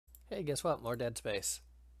Hey, guess what? More Dead Space.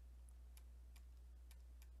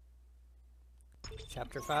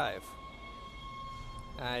 Chapter 5.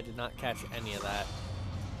 I did not catch any of that.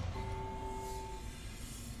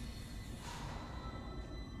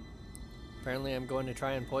 Apparently I'm going to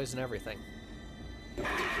try and poison everything.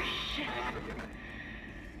 Shit.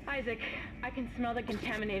 Isaac, I can smell the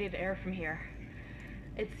contaminated air from here.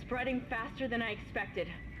 It's spreading faster than I expected.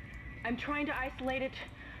 I'm trying to isolate it,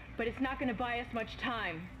 but it's not going to buy us much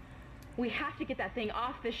time. We have to get that thing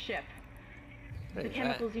off this ship. The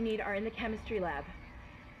chemicals you need are in the chemistry lab.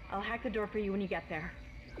 I'll hack the door for you when you get there.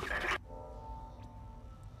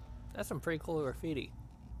 That's some pretty cool graffiti.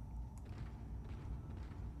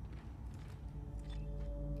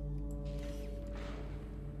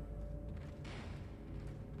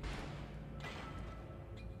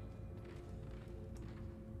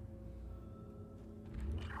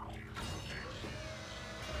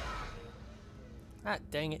 Ah,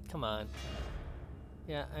 dang it, come on.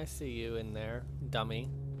 Yeah, I see you in there, dummy.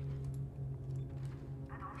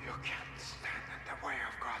 You can't stand in the way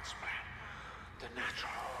of God's plan, the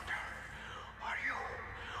natural order.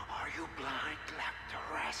 Are you blind left to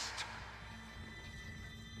rest?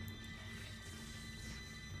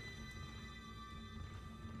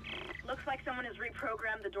 Looks like someone has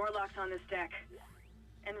reprogrammed the door locks on this deck.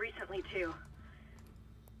 And recently, too.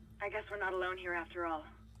 I guess we're not alone here after all.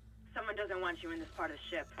 Someone doesn't want you in this part of the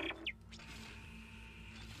ship.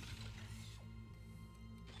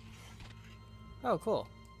 Oh, cool.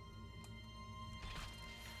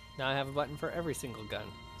 Now I have a button for every single gun.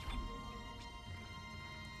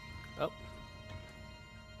 Oh.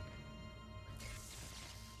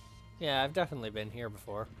 Yeah, I've definitely been here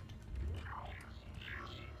before.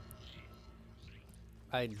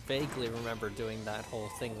 I vaguely remember doing that whole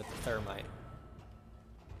thing with the thermite.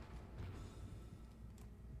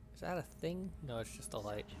 Is that a thing? No, it's just a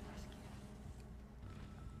light.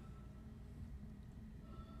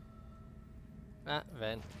 Ah,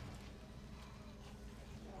 vent.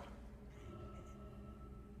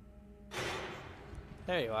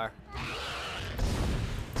 There you are.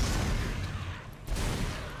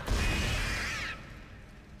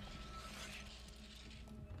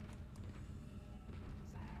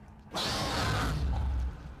 Ah,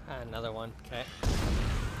 another one. Okay.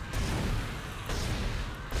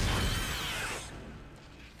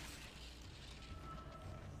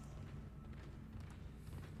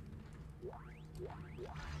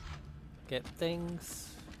 Get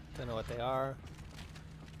things. Don't know what they are.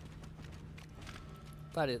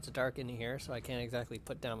 But it's dark in here, so I can't exactly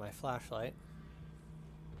put down my flashlight.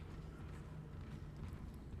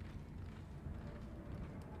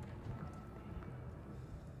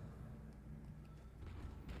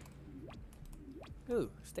 Ooh,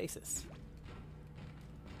 stasis.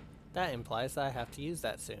 That implies that I have to use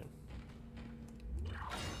that soon.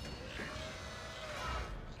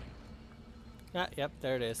 Ah, yep,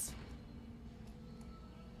 there it is.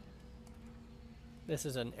 This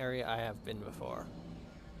is an area I have been before.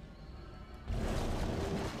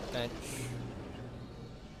 Bench.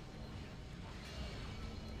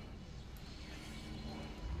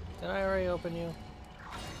 Did I already open you?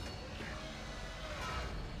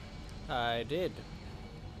 I did.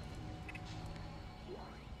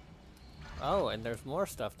 Oh, and there's more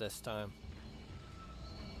stuff this time.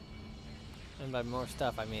 And by more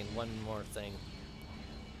stuff, I mean one more thing.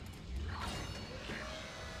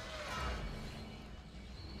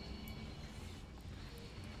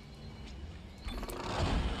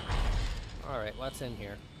 Alright, what's in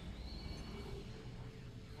here?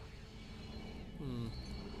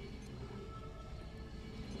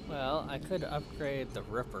 Well, I could upgrade the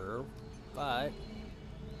Ripper, but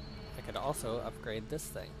I could also upgrade this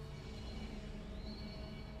thing.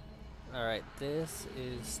 Alright, this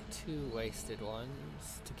is 2 wasted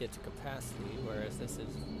ones to get to capacity, whereas this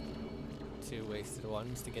is 2 wasted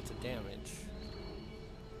ones to get to damage.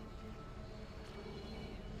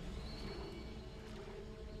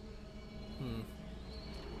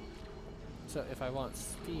 So if I want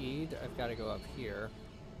speed, I've got to go up here.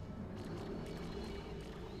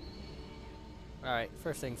 Alright,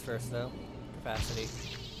 first things first though. Capacity.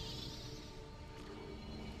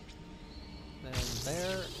 Then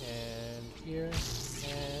there, and here,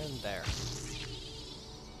 and there.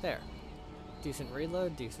 There. Decent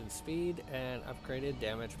reload, decent speed, and upgraded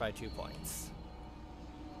damage by 2 points.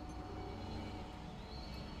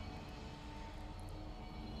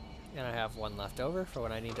 And I have 1 left over for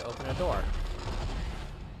when I need to open a door.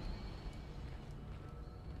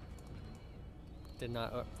 Did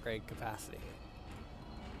not upgrade capacity.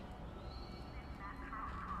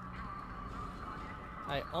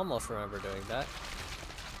 I almost remember doing that.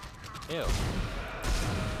 Ew.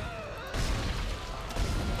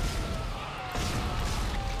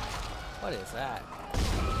 What is that?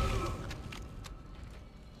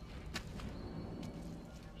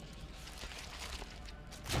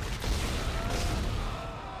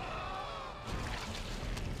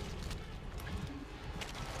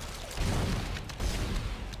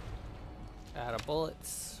 Out of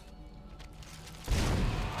bullets.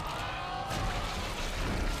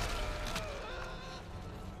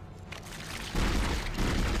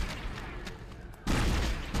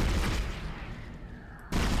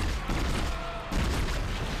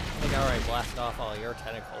 I think I already blasted off all your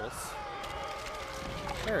tentacles.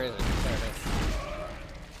 Where is it? There it is.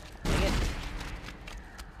 Dang it.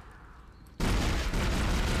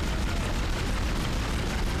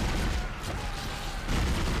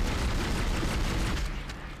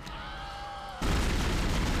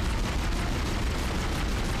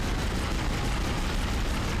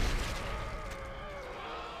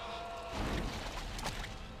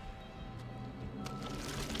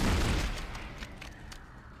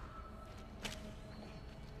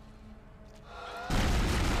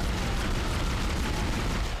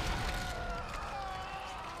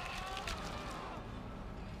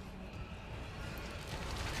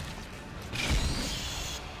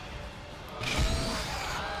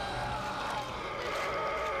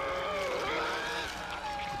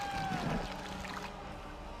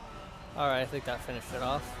 Alright, I think that finished it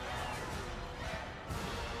off.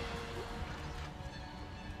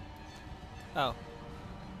 Oh.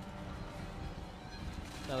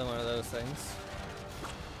 Another one of those things.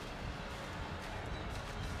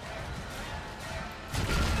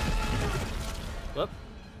 Whoop.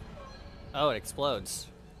 Oh, it explodes.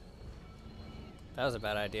 That was a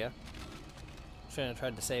bad idea. Shouldn't have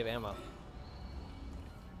tried to save ammo.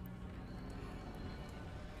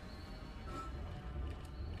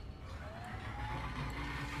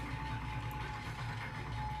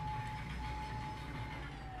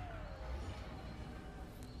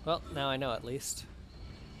 Well, now I know at least.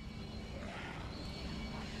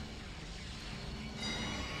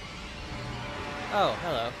 Oh,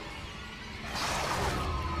 hello.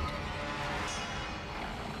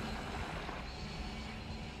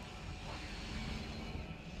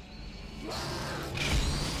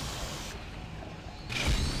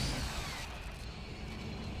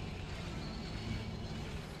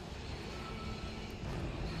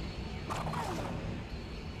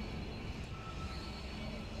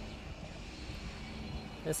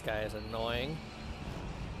 This guy is annoying.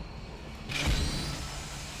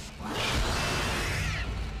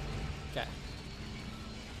 Okay.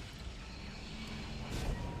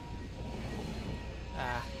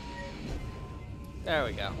 Ah. There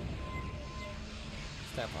we go.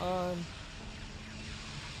 Step on.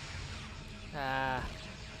 Ah.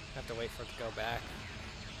 Have to wait for it to go back.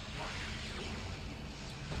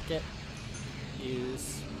 Get.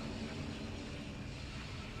 Use.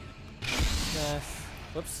 Smash.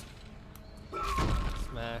 Whoops.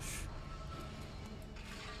 Smash.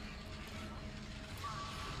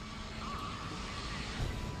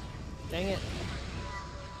 Dang it.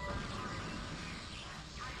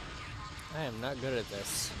 I am not good at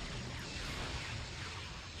this.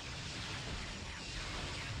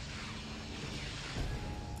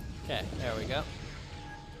 Okay, there we go.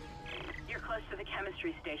 You're close to the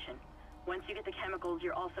chemistry station. Once you get the chemicals,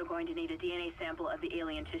 you're also going to need a DNA sample of the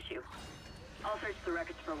alien tissue. I'll search the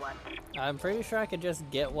records for one. I'm pretty sure I could just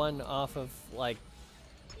get one off of, like,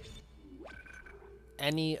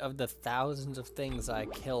 any of the thousands of things I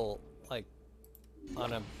kill, like,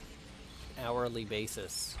 on a hourly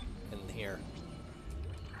basis in here.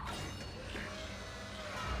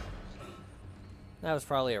 That was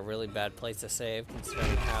probably a really bad place to save,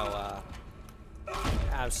 considering how,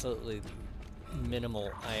 absolutely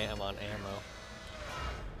minimal I am on ammo.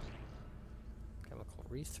 Chemical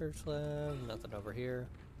research lab, nothing over here.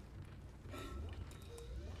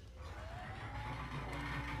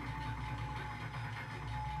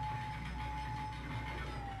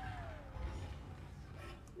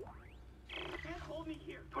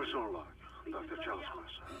 Personal log, Dr. Charles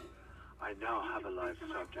Mercer. I now have a live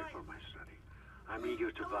subject for my study. I'm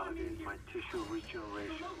eager to validate my tissue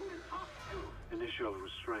regeneration. Initial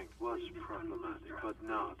restraint was problematic, but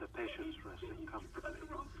now the patient's resting comfortably.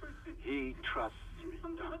 He trusts me,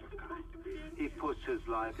 Dr. Kind. He puts his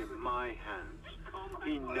life in my hands.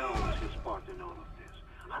 He knows his part in all of this.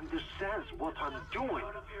 Understands what I'm doing.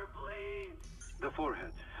 The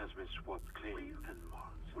forehead has been swabbed clean and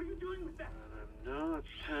marked. What are you doing with that? And I'm now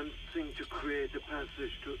attempting to create a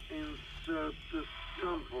passage to insert the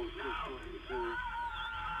sample tissue into...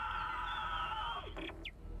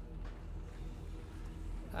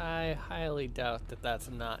 I highly doubt that that's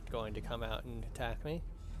not going to come out and attack me.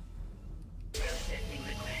 Processing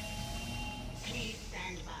request. Please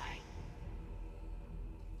stand by.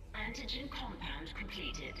 Antigen compound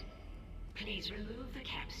completed. Please remove the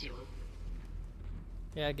capsule.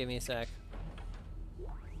 Yeah, give me a sec.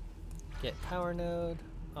 Get power node.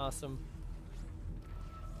 Awesome.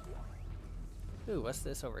 Ooh, what's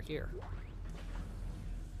this over here?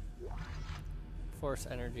 Force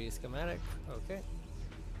energy schematic. Okay.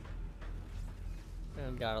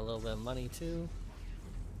 And got a little bit of money too.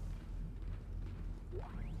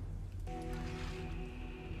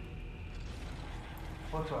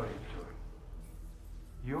 What are you doing?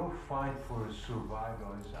 Your fight for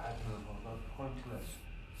survival is admirable, not pointless.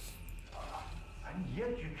 And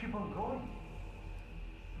yet you keep on going.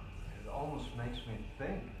 It almost makes me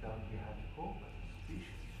think that we had hope as a species.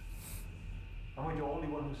 Am I the only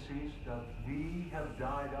one who sees that we have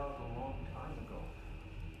died out a long time ago?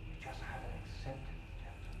 We just haven't accepted it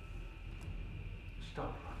yet.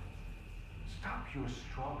 Stop running. Stop your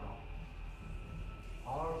struggle.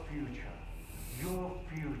 Our future, your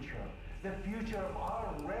future, the future of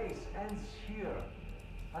our race ends here.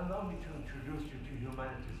 Allow me to introduce you to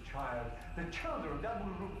humanity's child, the children that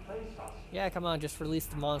will replace us. Yeah, come on, just release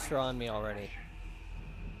the monster on me already.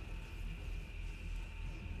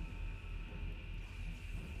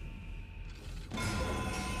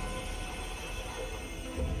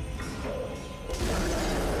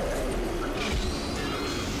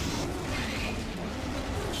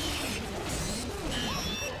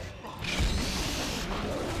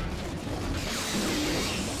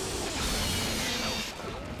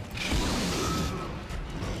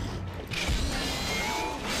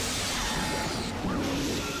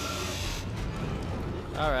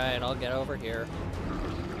 Alright, I'll get over here.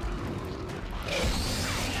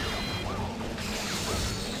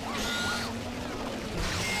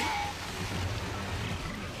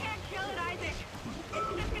 Can't kill it, Isaac.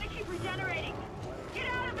 It's just gonna keep regenerating. Get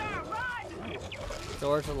out of there! Run!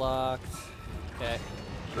 Doors are locked. Okay.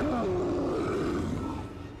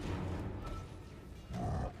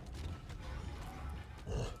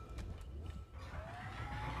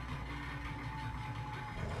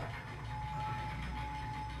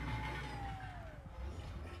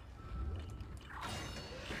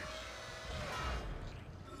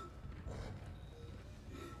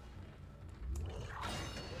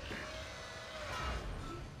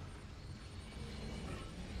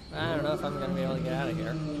 I don't know if I'm gonna be able to get out of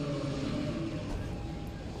here.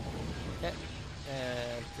 Okay,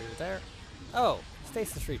 and through there. Oh,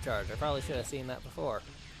 stasis recharge. I probably should have seen that before.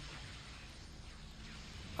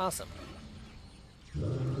 Awesome.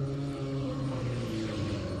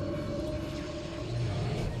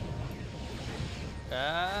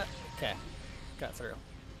 Okay, got through.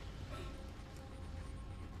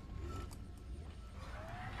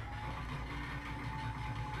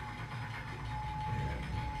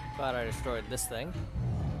 Glad I destroyed this thing.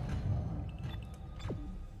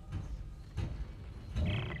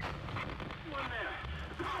 Anyone there?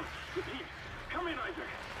 Repeat. Come in,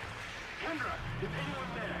 Isaac. Kendra, is anyone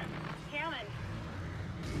there? Hammond,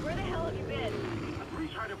 where the hell have you been? A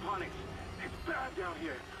breach hydroponics. It's bad down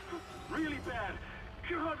here. Really bad.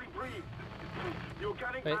 Can hardly breathe. The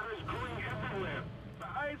organic Wait. matter is growing everywhere. My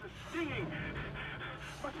eyes are stinging.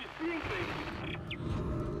 Must be seeing things.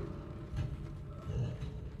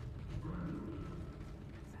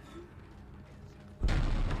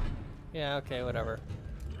 Yeah, okay, whatever.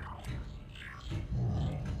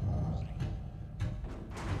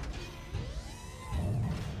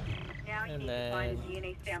 Now you And need to find a then-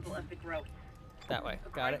 DNA sample of the growth. That way.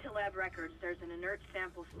 Got According it. to lab records, there's an inert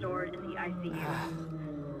sample stored in the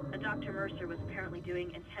ICU. Dr. Mercer was apparently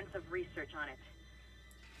doing intensive research on it.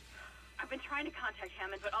 I've been trying to contact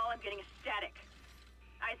Hammond, but all I'm getting is static.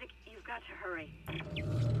 Isaac, you've got to hurry.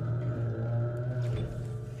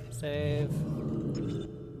 Save.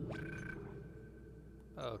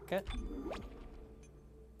 Okay.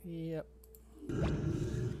 Yep.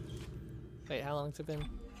 Wait, how long's it been?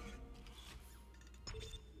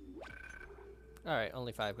 Alright,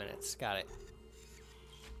 only 5 minutes. Got it.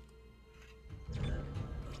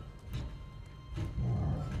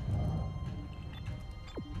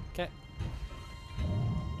 Okay.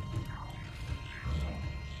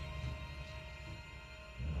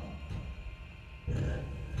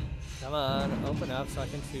 Come on, open up so I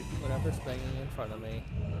can shoot whatever's banging in front of me.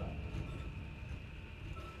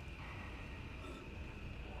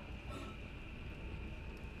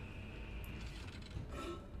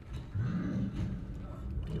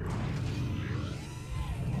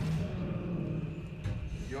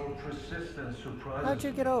 You're Your persistence surprises How'd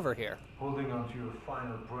you get over here? Holding on to your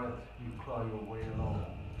final breath, you claw your way along.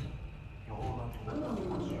 You hold on to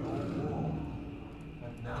what was your wall.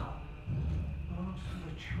 But now, belongs to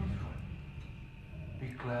the children. Be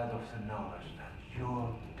glad of the knowledge that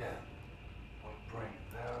your death will break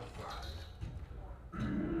their birth.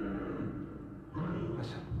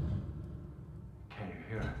 Listen. Can you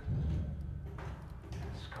hear it?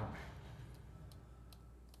 It's coming.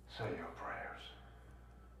 Say your prayers.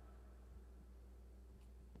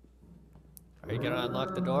 Are you gonna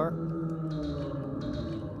unlock the door?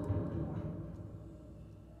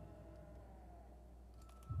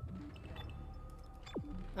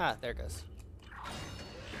 Ah, there it goes.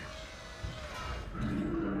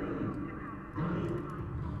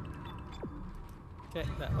 Okay,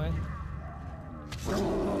 that way.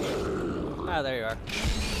 Ah, there you are.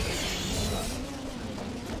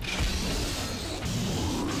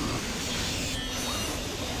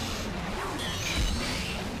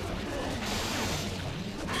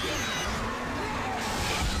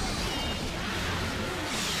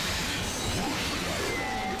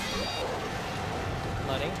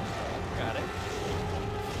 Money. Got it.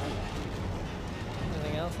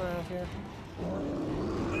 Anything else around here?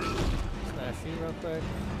 Smash you real quick.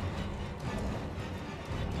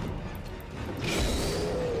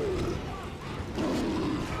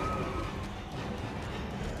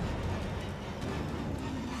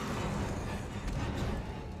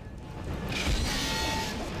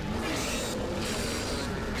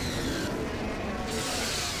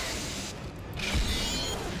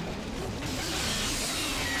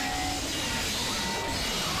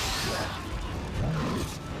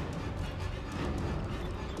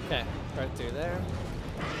 Okay, right through there.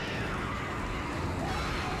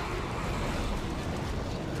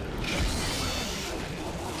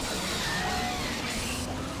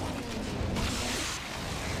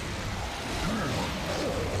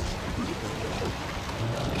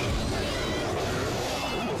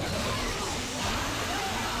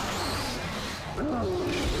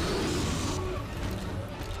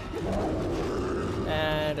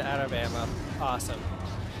 And out of ammo. Awesome.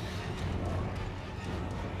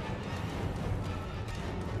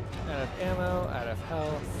 Out of ammo, out of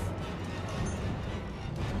health.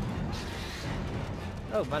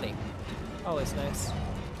 Oh, money. Always nice.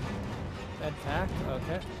 Med pack,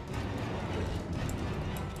 okay.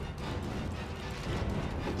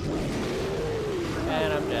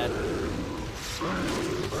 And I'm dead.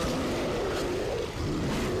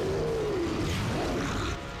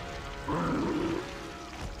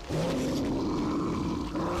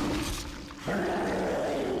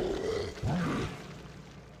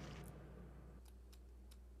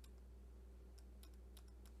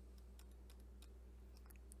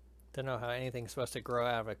 Don't know how anything's supposed to grow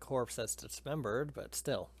out of a corpse that's dismembered, but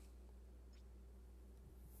still.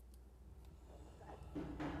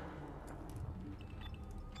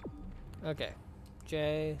 Okay,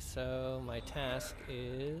 J, so my task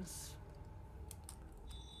is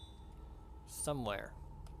somewhere.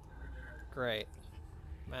 Great.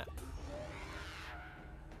 Map.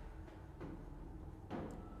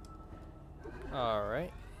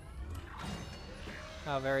 Alright.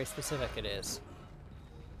 How very specific it is.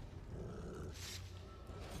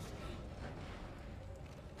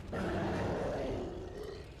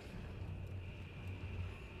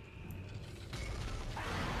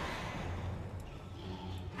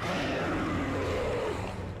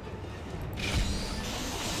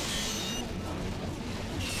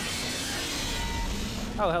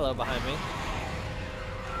 Oh, hello behind me.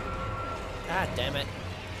 God damn it.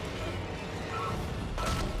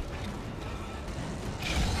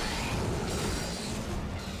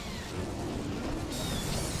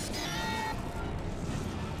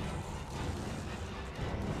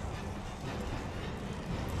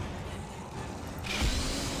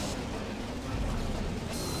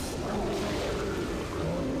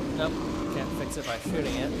 Nope, can't fix it by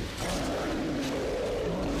shooting it.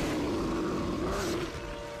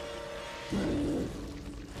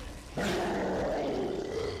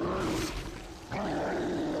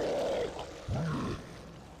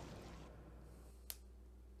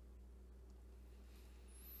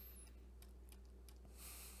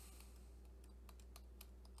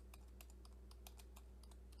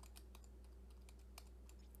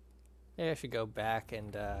 Maybe I should go back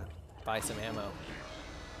and buy some ammo.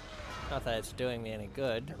 Not that it's doing me any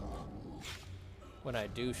good when I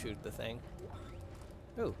do shoot the thing.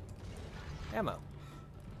 Ooh, ammo.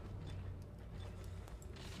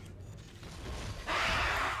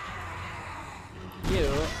 You,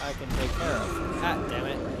 I can take care of. Ah, damn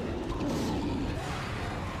it.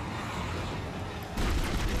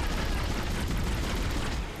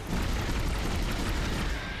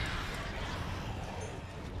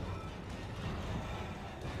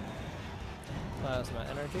 Plasma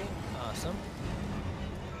energy. Awesome.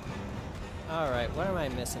 Alright, what am I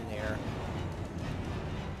missing here?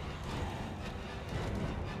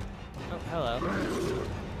 Oh, hello.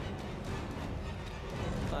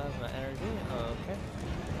 Plasma energy. Okay.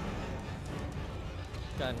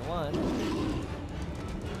 Gun 1.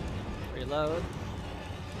 Reload.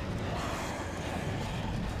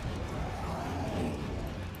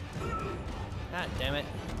 God damn it.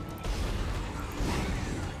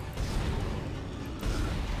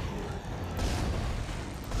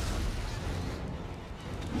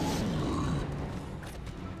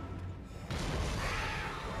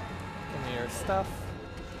 Give me your stuff.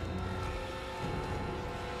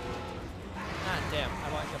 God damn,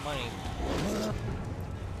 I want your money.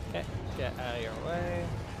 Okay, get out of your way.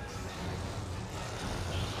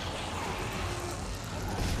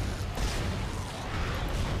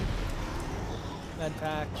 Med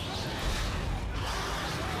pack.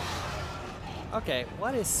 Okay,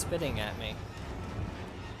 what is spitting at me?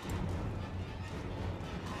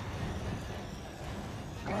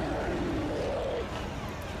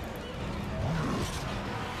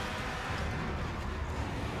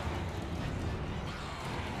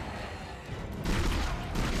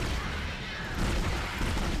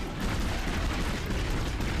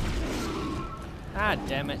 Ah,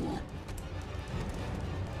 damn it.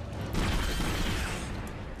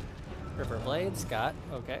 Ripper blades, got,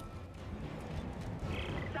 okay.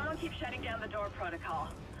 Someone keeps shutting down the door protocol.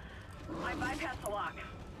 I bypassed the lock.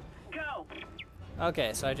 Go!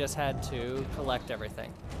 Okay, so I just had to collect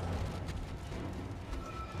everything.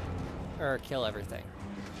 Or kill everything.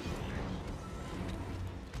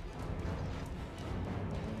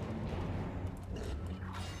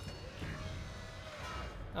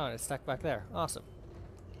 Oh, and it's stuck back there. Awesome.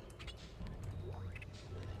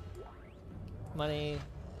 Money.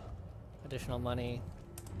 Additional money.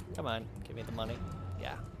 Come on, give me the money.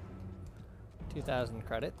 Yeah. 2,000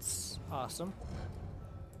 credits. Awesome.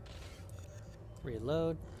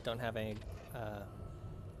 Reload. Don't have any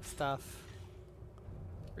stuff.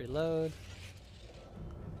 Reload.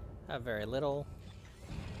 Have very little.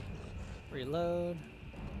 Reload.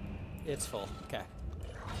 It's full. Okay.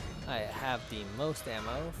 I have the most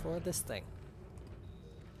ammo for this thing.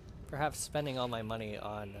 Perhaps spending all my money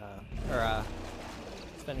on,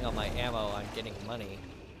 spending all my ammo on getting money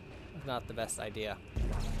is not the best idea.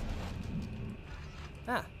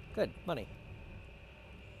 Ah, good, money.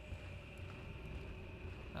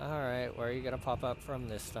 Alright, where are you gonna pop up from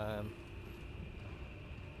this time?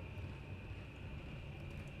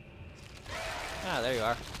 Ah, there you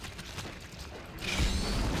are.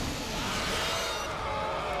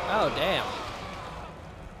 Oh, damn.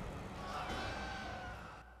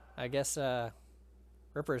 I guess,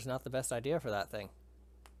 Ripper's not the best idea for that thing.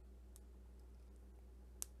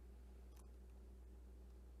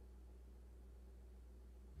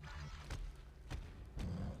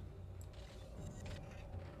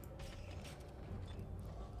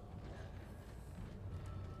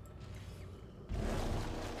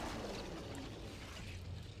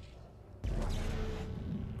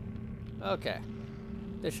 Okay.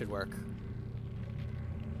 This should work.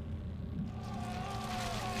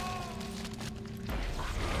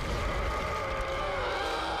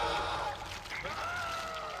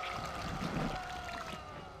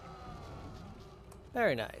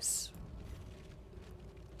 Very nice.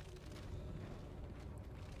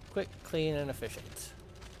 Quick, clean, and efficient.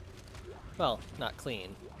 Well, not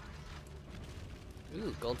clean.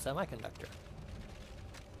 Ooh, gold semiconductor.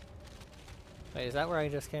 Wait, is that where I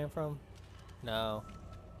just came from? No.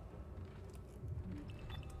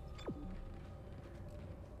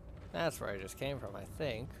 That's where I just came from, I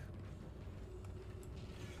think.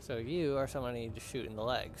 So you are someone I need to shoot in the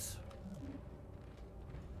legs.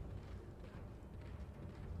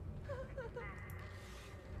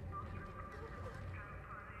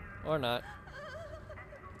 Or not.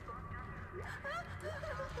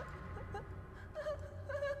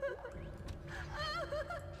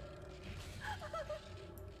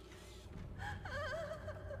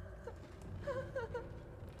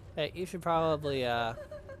 Hey, you should probably,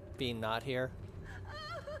 be not here.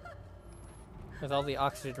 With all the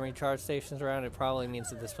oxygen recharge stations around, it probably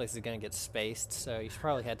means that this place is gonna get spaced, so you should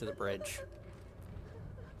probably head to the bridge.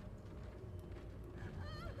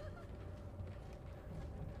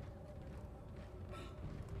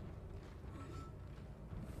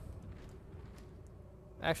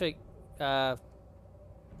 Actually,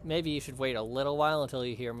 maybe you should wait a little while until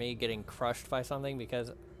you hear me getting crushed by something,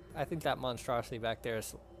 because I think that monstrosity back there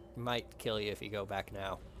might kill you if you go back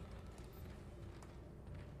now.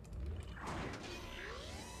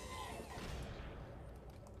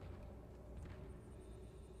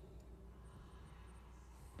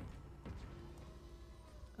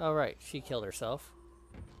 All right, she killed herself.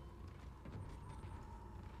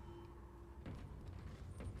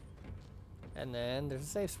 And then there's a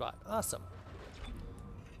safe spot. Awesome.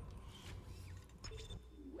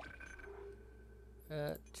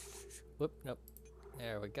 Whoop, nope.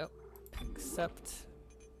 There we go. Accept.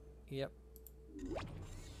 Yep.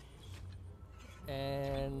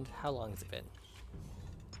 And how long has it been?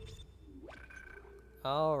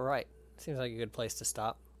 Alright. Seems like a good place to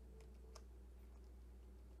stop.